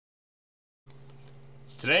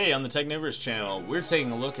Today on the Technivorous channel, we're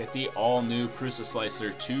taking a look at the all-new Prusa Slicer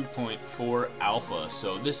 2.4 Alpha.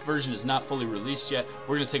 So this version is not fully released yet.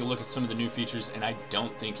 We're going to take a look at some of the new features, and I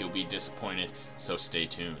don't think you'll be disappointed, so stay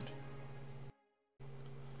tuned.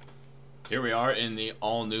 Here we are in the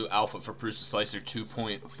all-new Alpha for Prusa Slicer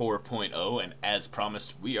 2.4.0, and as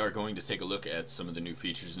promised, we are going to take a look at some of the new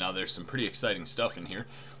features. Now, there's some pretty exciting stuff in here.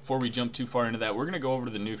 Before we jump too far into that, we're going to go over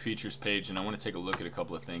to the new features page, and I want to take a look at a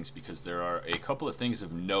couple of things because there are a couple of things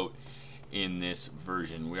of note in this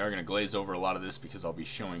version. We are going to glaze over a lot of this because I'll be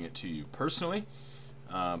showing it to you personally,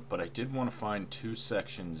 but I did want to find two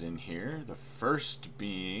sections in here. The first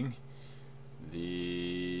being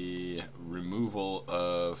the removal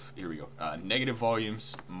of, here we go, negative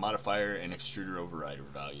volumes, modifier, and extruder overrider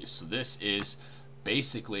values. So this is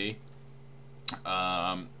basically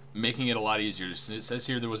making it a lot easier. It says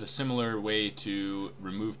here there was a similar way to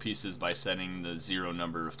remove pieces by setting the 0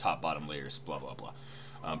 number of top bottom layers, blah blah blah.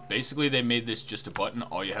 Basically they made this just a button.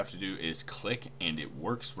 All you have to do is click and it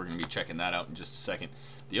works. We're going to be checking that out in just a second.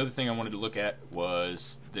 The other thing I wanted to look at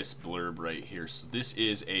was this blurb right here. So this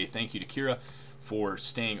is a thank you to Cura for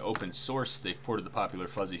staying open source. They've ported the popular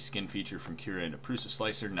fuzzy skin feature from Cura into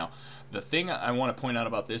PrusaSlicer. Now, the thing I want to point out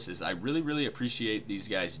about this is I really appreciate these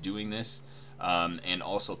guys doing this, and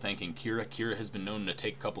also thanking Cura. Cura has been known to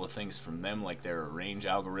take a couple of things from them, like their range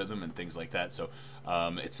algorithm and things like that. So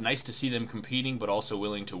it's nice to see them competing, but also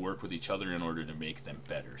willing to work with each other in order to make them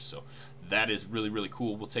better. So that is really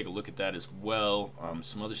cool. We'll take a look at that as well.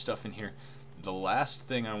 Some other stuff in here. The last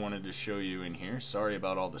thing I wanted to show you in here, sorry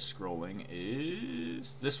about all the scrolling,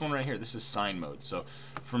 is this one right here. This is sign mode. So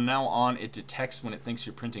from now on, it detects when it thinks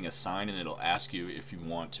you're printing a sign, and it'll ask you if you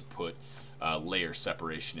want to put layer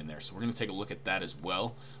separation in there. So we're going to take a look at that as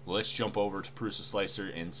well. Let's jump over to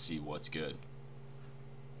PrusaSlicer and see what's good.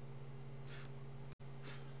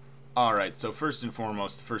 Alright, so first and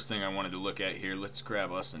foremost, the first thing I wanted to look at here, let's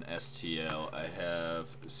grab us an STL. I have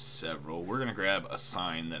several. We're going to grab a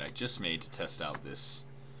sign that I just made to test out this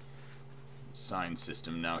sign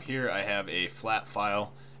system. Now here I have a flat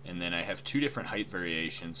file, and then I have two different height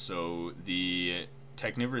variations. So the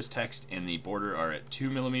Technivorous text and the border are at 2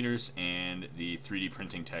 millimeters, and the 3D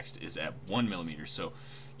printing text is at 1 millimeter. So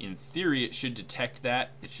in theory, it should detect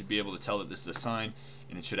that. It should be able to tell that this is a sign,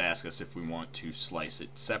 and it should ask us if we want to slice it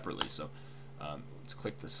separately. So let's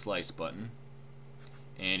click the slice button,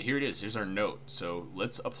 and here it is. Here's our note. So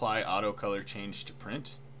let's apply auto color change to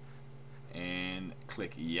print and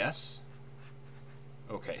click yes.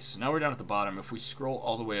 Okay, so now we're down at the bottom. If we scroll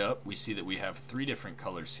all the way up, we see that we have 3 different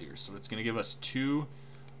colors here. So it's going to give us 2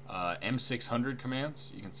 M600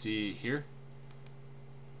 commands, you can see here,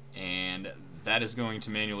 and that is going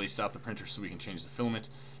to manually stop the printer so we can change the filament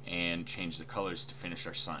and change the colors to finish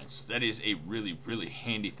our signs. So that is a really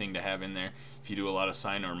handy thing to have in there if you do a lot of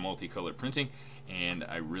sign or multicolor printing, and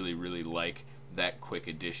I really like that quick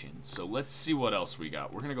addition. So let's see what else we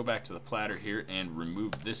got. We're going to go back to the platter here and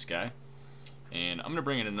remove this guy, and I'm going to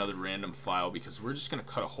bring in another random file because we're just going to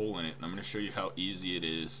cut a hole in it, and I'm going to show you how easy it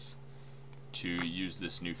is to use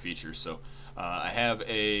this new feature. So I have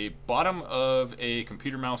a bottom of a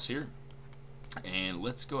computer mouse here, and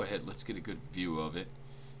let's go ahead, let's get a good view of it,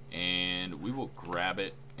 and we will grab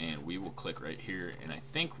it and we will click right here, and I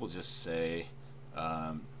think we'll just say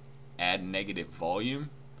add negative volume.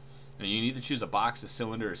 Now you can either choose a box, a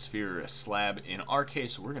cylinder, a sphere, or a slab. In our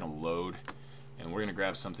case, we're going to load, and we're going to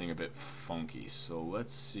grab something a bit funky. So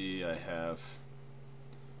let's see, I have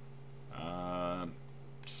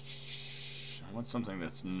I want something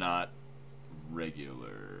that's not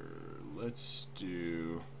regular. Let's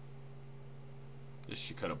do, this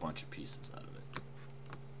should cut a bunch of pieces out of it.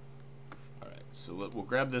 Alright, so we'll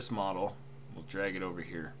grab this model, we'll drag it over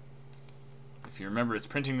here. If you remember, it's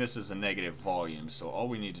printing this as a negative volume, so all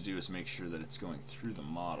we need to do is make sure that it's going through the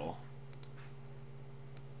model.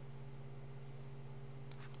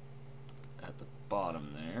 At the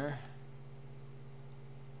bottom there.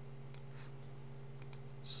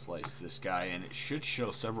 Slice this guy, and it should show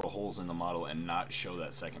several holes in the model and not show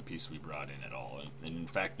that second piece we brought in at all. And in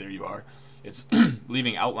fact, there you are. It's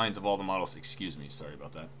leaving outlines of all the models, excuse me, sorry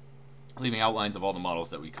about that, leaving outlines of all the models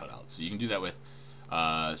that we cut out. So you can do that with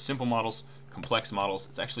simple models, complex models.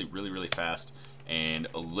 It's actually really fast and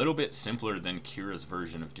a little bit simpler than Cura's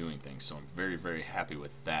version of doing things, so I'm very happy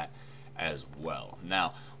with that as well.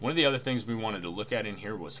 Now, one of the other things we wanted to look at in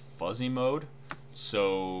here was fuzzy mode.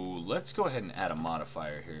 So let's go ahead and add a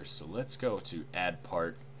modifier here. So let's go to add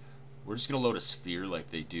part. We're just going to load a sphere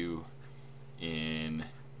like they do in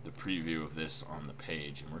the preview of this on the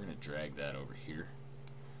page, and we're going to drag that over here.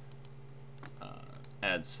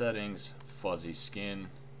 Add settings, fuzzy skin,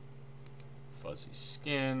 Fuzzy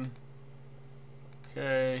skin.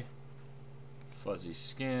 Okay. Fuzzy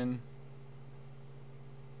skin.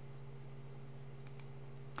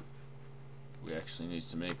 We actually need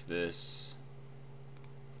to make this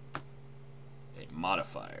a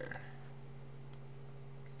modifier.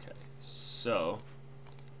 Okay, so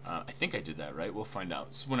I think I did that right. We'll find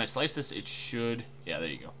out. So when I slice this, it should, yeah, there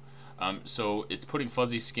you go. So it's putting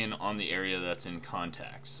fuzzy skin on the area that's in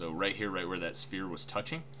contact. So right here, right where that sphere was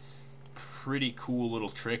touching. Pretty cool little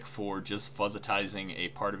trick for just fuzzitizing a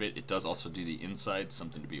part of it. It does also do the inside,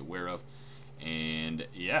 something to be aware of. And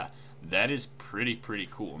yeah, that is pretty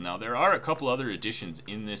cool. Now there are a couple other additions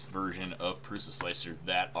in this version of PrusaSlicer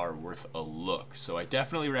that are worth a look. So I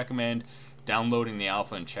definitely recommend downloading the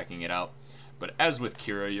alpha and checking it out. But as with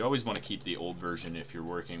Kira, you always want to keep the old version if you're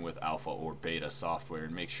working with alpha or beta software,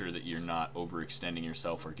 and make sure that you're not overextending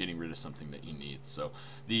yourself or getting rid of something that you need. So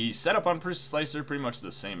the setup on PrusaSlicer pretty much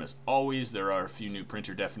the same as always. There are a few new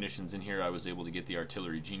printer definitions in here. I was able to get the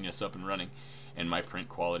Artillery Genius up and running, and my print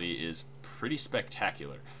quality is pretty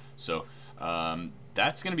spectacular. So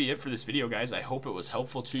that's going to be it for this video, guys. I hope it was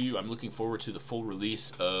helpful to you. I'm looking forward to the full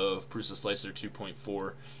release of PrusaSlicer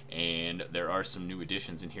 2.4, and there are some new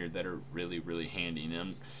additions in here that are really handy.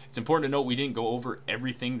 And it's important to note we didn't go over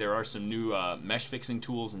everything. There are some new mesh fixing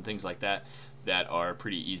tools and things like that that are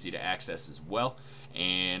pretty easy to access as well.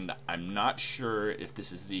 And I'm not sure if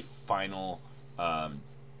this is the final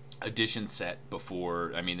edition set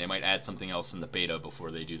before. I mean, they might add something else in the beta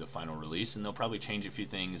before they do the final release, and they'll probably change a few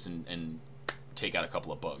things and take out a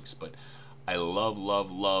couple of bugs. But I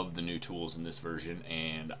love the new tools in this version,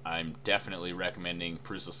 and I'm definitely recommending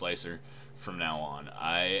PrusaSlicer from now on.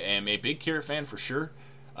 I am a big Kira fan for sure,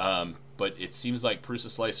 but it seems like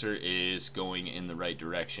PrusaSlicer is going in the right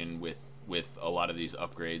direction with a lot of these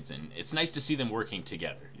upgrades, and it's nice to see them working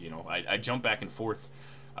together. You know, I jump back and forth.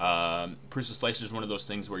 PrusaSlicer is one of those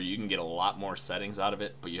things where you can get a lot more settings out of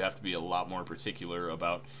it, but you have to be a lot more particular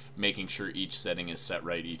about making sure each setting is set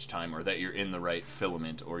right each time, or that you're in the right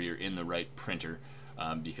filament or you're in the right printer,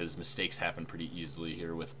 because mistakes happen pretty easily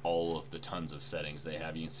here with all of the tons of settings they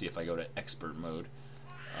have. You can see if I go to expert mode,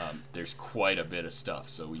 there's quite a bit of stuff.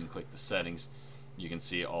 So we can click the settings. You can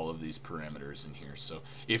see all of these parameters in here. So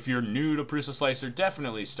if you're new to PrusaSlicer,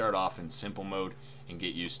 definitely start off in simple mode and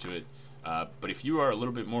get used to it. But if you are a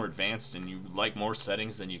little bit more advanced and you like more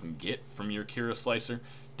settings than you can get from your Kira slicer,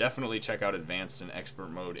 definitely check out advanced and expert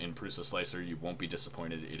mode in PrusaSlicer. You won't be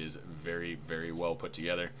disappointed. It is very well put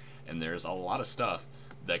together, and there's a lot of stuff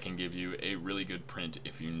that can give you a really good print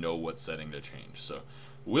if you know what setting to change. So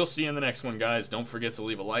we'll see you in the next one, guys. Don't forget to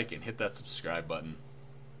leave a like and hit that subscribe button.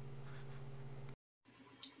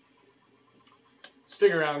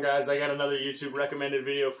 Stick around, guys. I got another YouTube recommended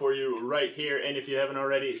video for you right here. And if you haven't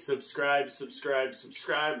already, subscribe.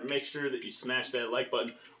 Make sure that you smash that like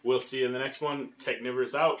button. We'll see you in the next one.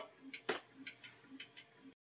 Technivorous out.